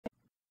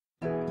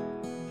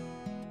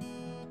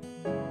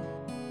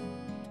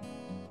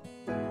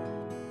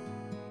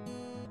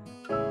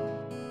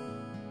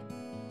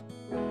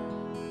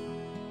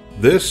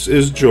This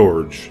is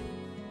George.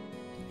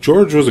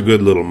 George was a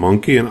good little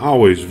monkey and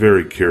always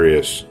very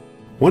curious.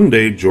 One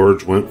day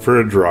George went for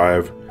a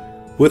drive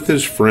with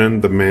his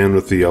friend the man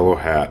with the yellow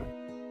hat.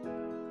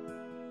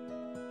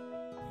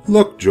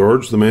 "Look,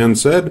 George," the man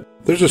said,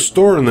 "there's a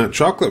store in that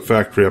chocolate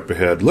factory up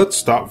ahead. Let's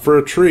stop for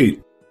a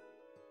treat."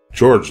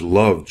 George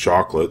loved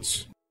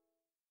chocolates.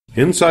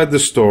 Inside the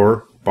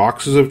store,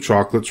 boxes of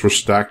chocolates were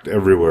stacked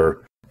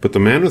everywhere, but the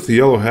man with the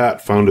yellow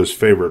hat found his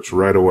favorites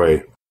right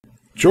away.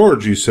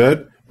 "George," he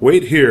said,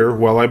 "wait here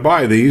while I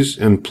buy these,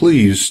 and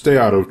please stay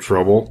out of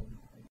trouble."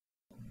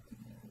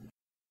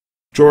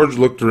 George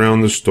looked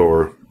around the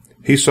store.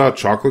 He saw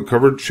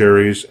chocolate-covered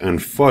cherries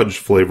and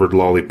fudge-flavored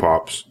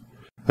lollipops.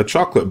 A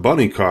chocolate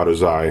bunny caught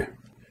his eye.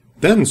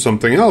 Then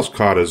something else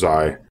caught his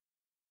eye.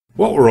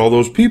 What were all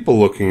those people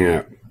looking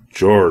at?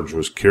 George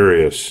was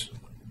curious.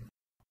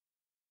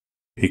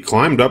 He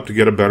climbed up to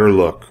get a better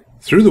look.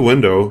 Through the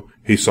window,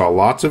 he saw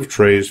lots of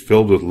trays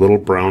filled with little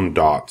brown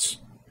dots.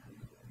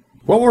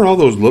 What were all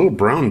those little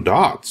brown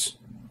dots?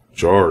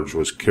 George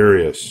was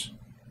curious.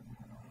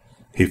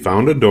 He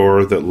found a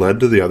door that led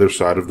to the other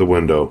side of the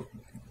window.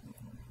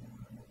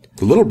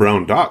 The little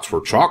brown dots were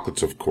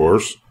chocolates, of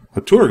course.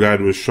 A tour guide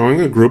was showing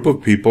a group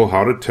of people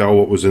how to tell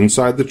what was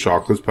inside the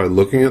chocolates by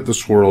looking at the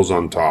swirls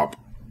on top.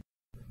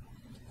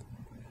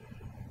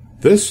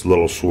 This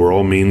little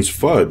swirl means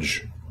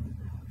fudge.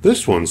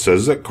 This one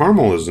says that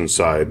caramel is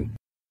inside.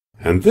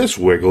 And this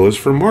wiggle is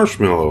for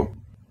marshmallow.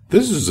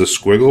 This is a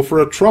squiggle for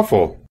a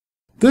truffle.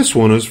 This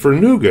one is for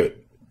nougat.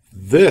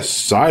 This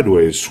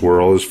sideways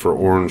swirl is for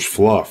orange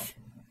fluff.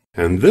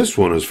 And this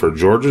one is for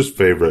George's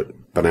favorite,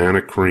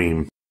 banana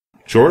cream.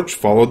 George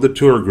followed the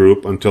tour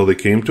group until they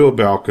came to a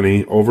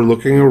balcony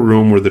overlooking a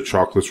room where the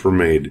chocolates were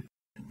made.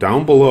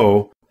 Down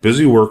below,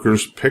 busy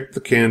workers picked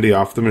the candy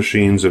off the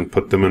machines and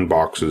put them in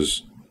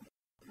boxes.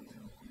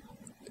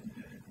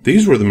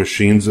 These were the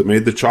machines that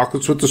made the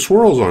chocolates with the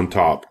swirls on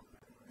top.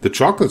 The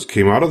chocolates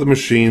came out of the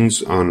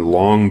machines on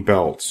long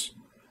belts.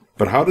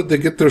 But how did they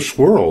get their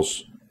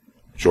swirls?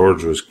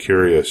 George was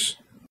curious.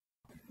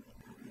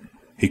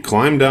 He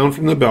climbed down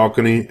from the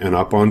balcony and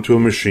up onto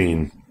a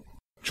machine.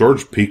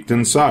 George peeked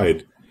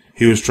inside.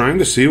 He was trying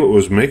to see what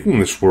was making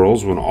the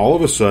swirls when all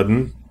of a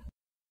sudden,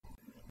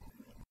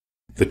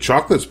 the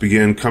chocolates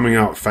began coming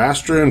out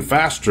faster and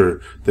faster.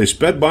 They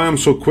sped by him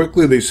so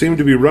quickly they seemed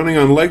to be running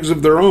on legs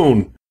of their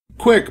own.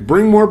 "Quick,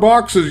 bring more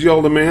boxes,"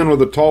 yelled a man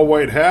with a tall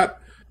white hat.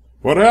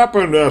 "What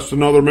happened?" asked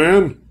another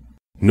man.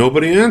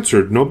 Nobody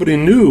answered. Nobody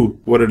knew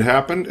what had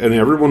happened, and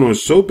everyone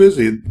was so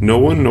busy no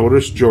one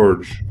noticed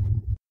George.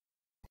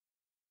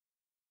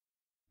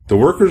 The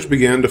workers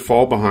began to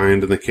fall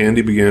behind, and the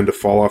candy began to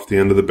fall off the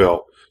end of the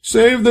belt.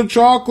 "Save the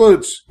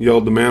chocolates!"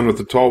 yelled the man with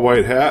the tall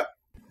white hat.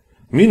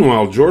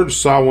 Meanwhile, George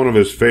saw one of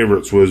his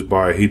favorites whiz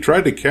by. He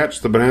tried to catch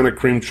the banana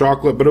cream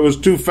chocolate, but it was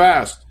too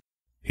fast.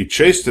 He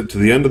chased it to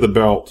the end of the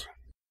belt.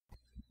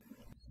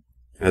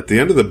 At the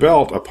end of the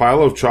belt, a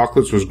pile of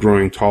chocolates was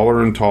growing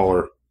taller and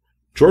taller.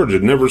 George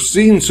had never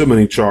seen so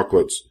many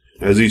chocolates.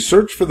 As he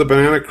searched for the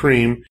banana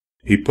cream,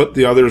 he put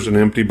the others in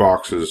empty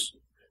boxes.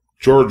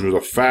 George was a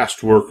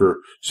fast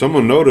worker.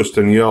 Someone noticed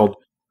and yelled,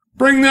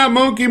 "Bring that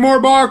monkey more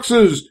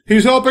boxes!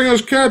 He's helping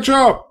us catch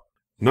up!"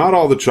 Not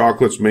all the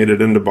chocolates made it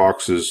into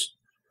boxes,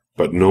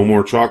 but no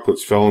more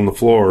chocolates fell on the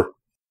floor.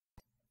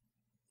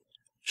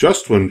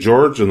 Just when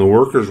George and the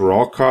workers were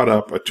all caught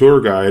up, a tour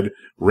guide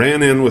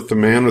ran in with the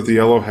man with the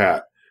yellow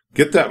hat.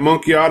 "Get that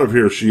monkey out of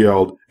here," she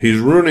yelled. "He's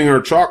ruining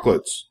our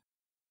chocolates."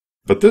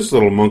 "But this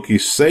little monkey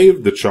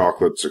saved the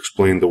chocolates,"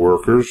 explained the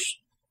workers.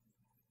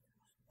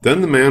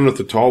 Then the man with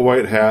the tall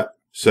white hat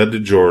said to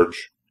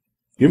George,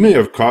 "You may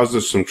have caused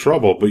us some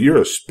trouble, but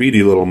you're a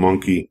speedy little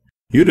monkey.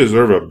 You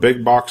deserve a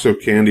big box of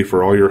candy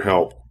for all your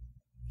help."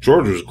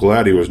 George was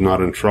glad he was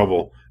not in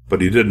trouble, but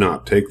he did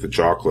not take the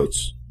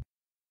chocolates.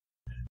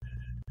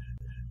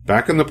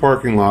 Back in the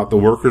parking lot, the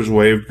workers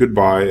waved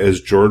goodbye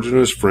as George and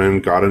his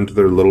friend got into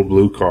their little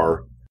blue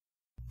car.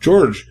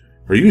 "George,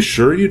 are you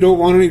sure you don't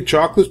want any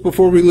chocolates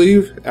before we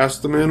leave?"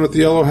 asked the man with the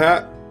yellow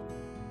hat.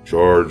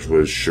 George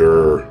was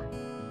sure.